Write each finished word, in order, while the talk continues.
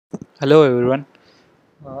Hello everyone.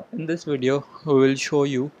 In this video, we will show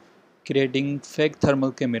you creating fake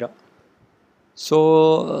thermal camera.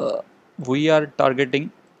 So we are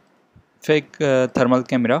targeting fake thermal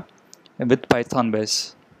camera with Python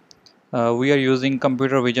base. We are using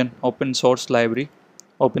computer vision open source library,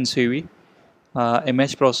 OpenCV,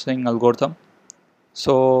 image processing algorithm.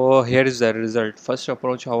 So here is the result. First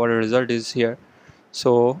approach, our result is here.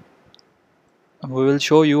 So we will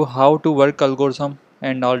show you how to work algorithm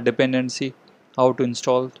and all dependency, how to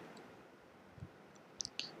install.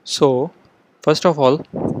 So first of all,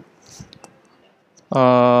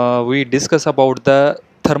 we discuss about the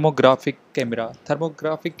thermographic camera.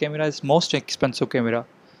 Thermographic camera is most expensive camera.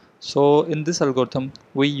 So in this algorithm,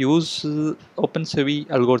 we use OpenCV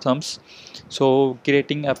algorithms. So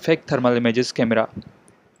creating a fake thermal images camera.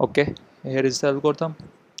 Okay, here is the algorithm.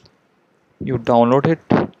 You download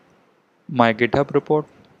it. My GitHub report.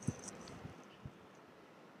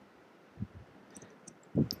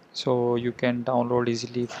 So you can download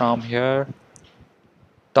easily from here.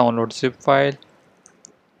 Download zip file.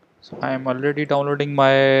 So I am already downloading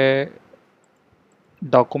my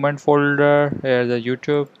document folder. Here the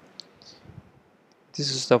YouTube.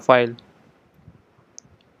 This is the file.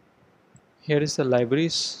 Here is the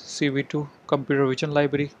libraries CV2 computer vision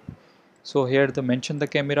library. So here the mention the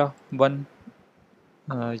camera one,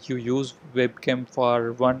 you use webcam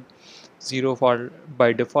for 1 0 for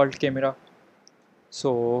by default camera.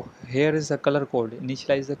 So here is the color code,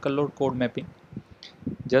 initialize the color code mapping,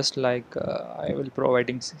 just like I will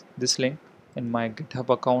providing this link in my GitHub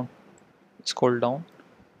account. Scroll down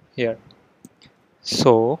here.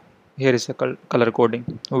 So here is the color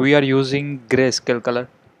coding. We are using grayscale color.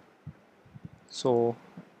 So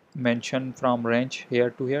mention from range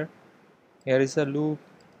here to here. Here is a loop.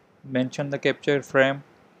 Mention the capture frame,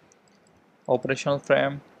 operational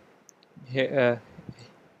frame. Here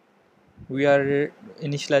we are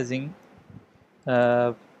initializing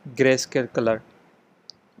grayscale color.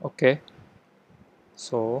 Okay.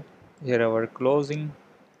 So here our closing.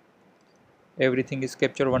 Everything is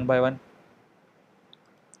captured one by one.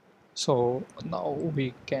 So now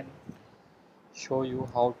we can show you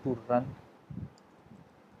how to run.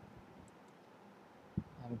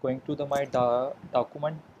 I'm going to the my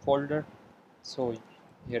document folder. So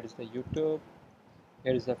here is the YouTube.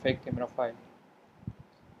 Here is the fake camera file.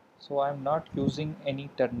 So I'm not using any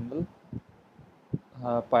terminal,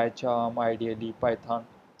 PyCharm, ideally Python.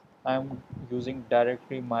 I'm using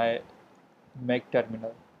directly my Mac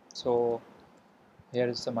terminal. So here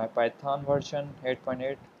is my Python version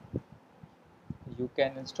 8.8. You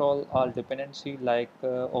can install all dependency like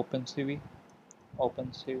OpenCV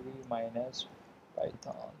minus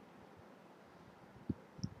Python.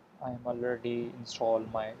 I am already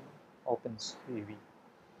installed my OpenCV.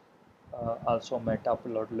 Also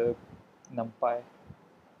matplotlib, NumPy.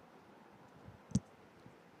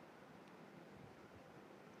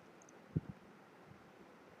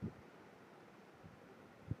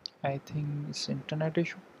 I think it's internet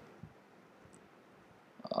issue.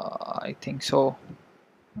 I think so.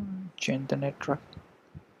 Change the network.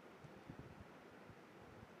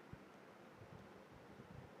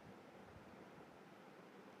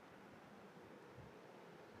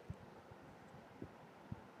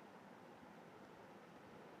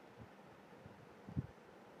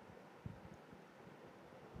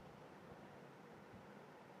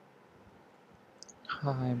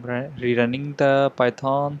 I'm rerunning the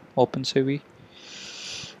Python OpenCV.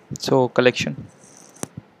 So collection.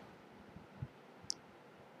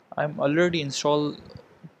 I'm already installed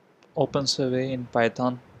OpenCV in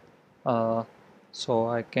Python. Uh, so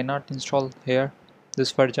I cannot install here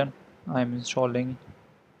this version. I'm installing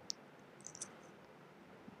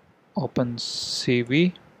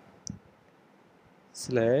OpenCV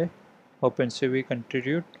slash OpenCV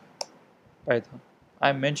contribute Python.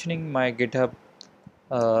 I'm mentioning my GitHub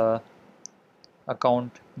uh,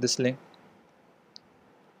 account, this link,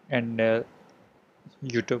 and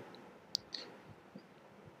YouTube.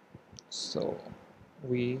 So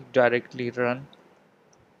we directly run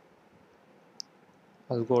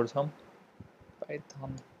algorithm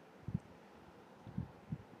Python.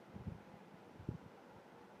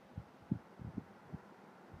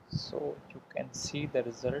 So you can see the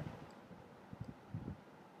result.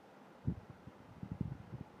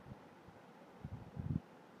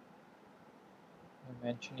 I'm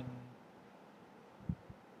mentioning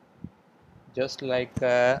just like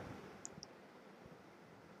a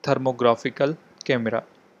thermographical camera.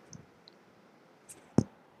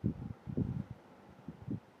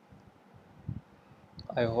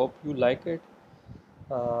 I hope you like it.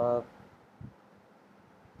 Uh,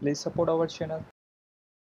 please support our channel.